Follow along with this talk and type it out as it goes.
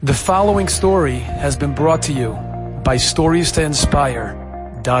The following story has been brought to you by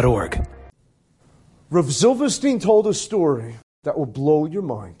StoriesToInspire.org. Rav Zilverstein told a story that will blow your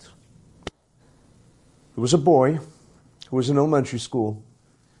mind. There was a boy who was in elementary school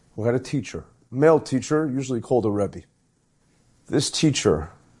who had a teacher, a male teacher, usually called a Rebbe. This teacher,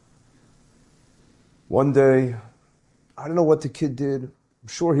 one day, I don't know what the kid did. I'm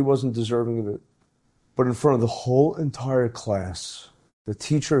sure he wasn't deserving of it. But in front of the whole entire class, the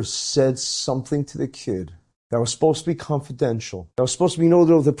teacher said something to the kid that was supposed to be confidential. That was supposed to be,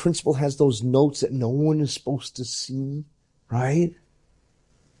 the principal has those notes that no one is supposed to see, right?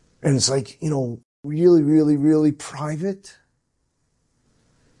 And it's like, really, really, really private.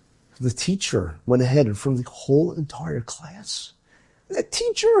 The teacher went ahead in front of the whole entire class. The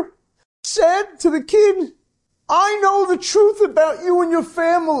teacher said to the kid, "I know the truth about you and your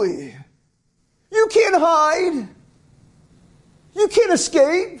family. You can't hide. You can't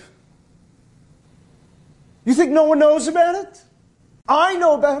escape. You think no one knows about it? I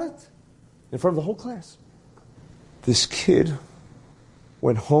know about it." In front of the whole class. This kid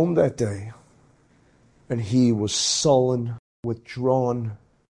went home that day and he was sullen, withdrawn,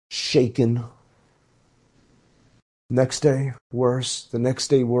 shaken. Next day, worse. The next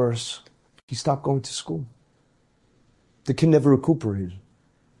day, worse. He stopped going to school. The kid never recuperated.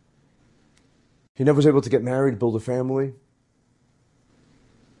 He never was able to get married, build a family.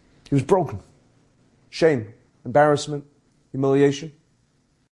 He was broken. Shame, embarrassment, humiliation.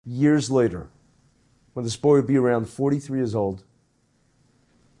 Years later, when this boy would be around 43 years old,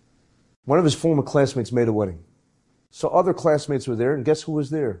 one of his former classmates made a wedding. So other classmates were there, and guess who was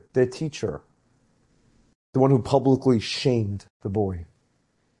there? Their teacher. The one who publicly shamed the boy.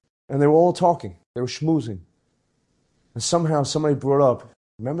 And they were all talking. They were schmoozing. And somehow somebody brought up,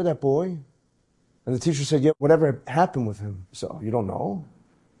 "Remember that boy?" And the teacher said, "Yeah, whatever happened with him?" So, "You don't know?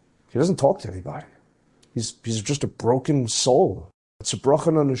 He doesn't talk to anybody. He's just a broken soul. It's a bracha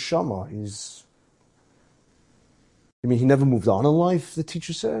on the neshama. You mean he never moved on in life?" The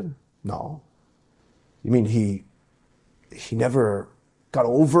teacher said. "No." "You mean he never got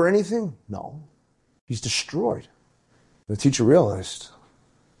over anything?" "No. He's destroyed." The teacher realized,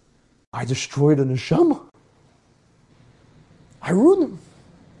 I destroyed a neshama. I ruined him.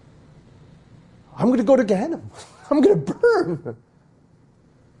 I'm going to go to Gehenna. I'm going to burn.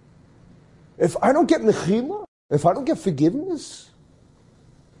 If I don't get mechila, if I don't get forgiveness,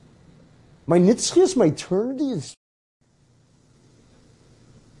 my nitzchis, my eternity is...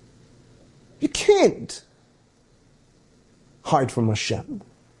 You can't hide from Hashem.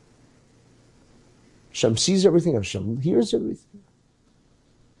 Hashem sees everything. Hashem hears everything.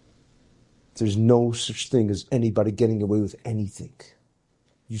 There's no such thing as anybody getting away with anything.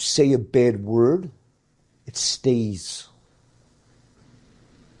 You say a bad word, it stays.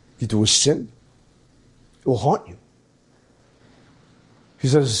 You do a sin, it will haunt you. He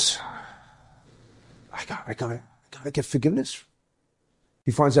says, I gotta get forgiveness.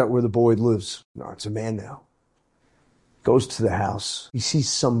 He finds out where the boy lives. No, it's a man now. Goes to the house. He sees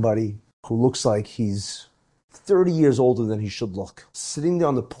somebody who looks like he's 30 years older than he should look. Sitting there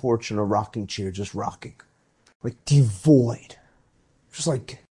on the porch in a rocking chair, just rocking. Like devoid. Just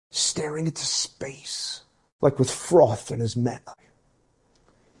like staring into space. Like with froth in his mouth.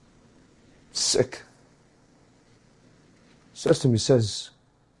 Sick. Says to him, he says,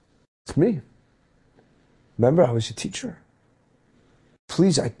 "It's me. Remember, I was your teacher.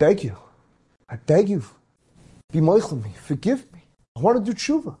 Please, I beg you. Be moichel me. Forgive me. I want to do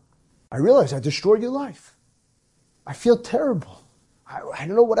teshuvah. I realize I destroyed your life. I feel terrible. I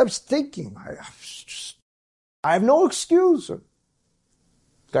don't know what I was thinking. I have no excuse."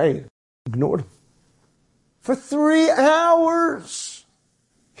 Guy ignored him. For 3 hours,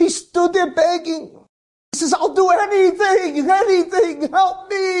 he stood there begging. He says, "I'll do anything, help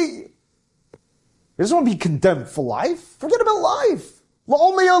me." He doesn't want to be condemned for life. Forget about life.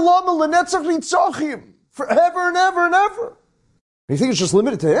 Forever and ever and ever. And you think it's just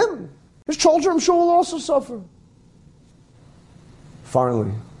limited to him? His children, I'm sure, will also suffer.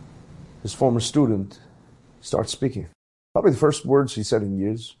 Finally, his former student starts speaking. Probably the first words he said in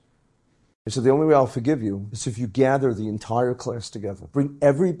years. He said, "The only way I'll forgive you is if you gather the entire class together. Bring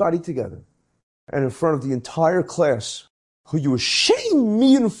everybody together. And in front of the entire class, who you ashamed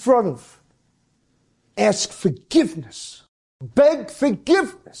me in front of, ask forgiveness. Beg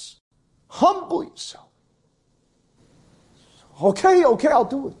forgiveness. Humble yourself." Okay, I'll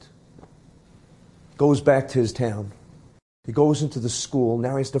do it. Goes back to his town. He goes into the school.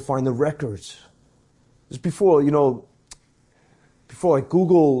 Now he has to find the records. Just before like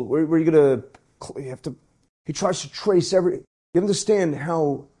Google, where you have to, he tries to trace every, you understand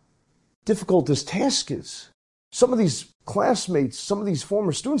how difficult this task is. Some of these classmates, some of these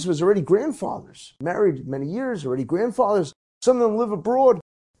former students of his are already grandfathers, married many years, already grandfathers. Some of them live abroad.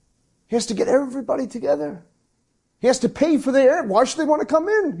 He has to get everybody together. He has to pay for their air. Why should they want to come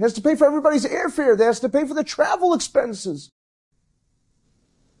in? He has to pay for everybody's airfare. He has to pay for the travel expenses.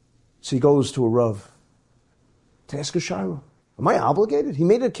 So he goes to a Rav to ask a shayla. Am I obligated? He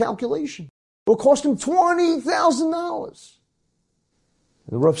made a calculation. It will cost him $20,000. And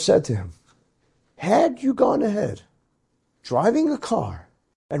the Rav said to him, had you gone ahead, driving a car,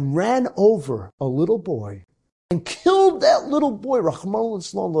 and ran over a little boy, and killed that little boy, Rahman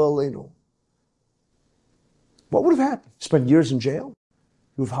al-Islam, what would have happened? Spent years in jail?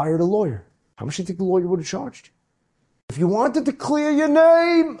 You would have hired a lawyer. How much do you think the lawyer would have charged you? If you wanted to clear your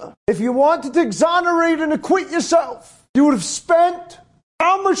name, if you wanted to exonerate and acquit yourself, you would have spent,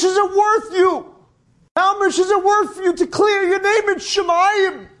 how much is it worth you? How much is it worth for you to clear your name in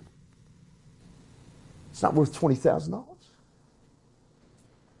Shemayim? It's not worth $20,000.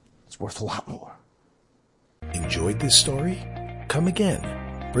 It's worth a lot more. Enjoyed this story? Come again.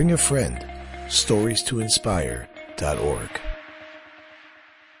 Bring a friend. StoriesToInspire.org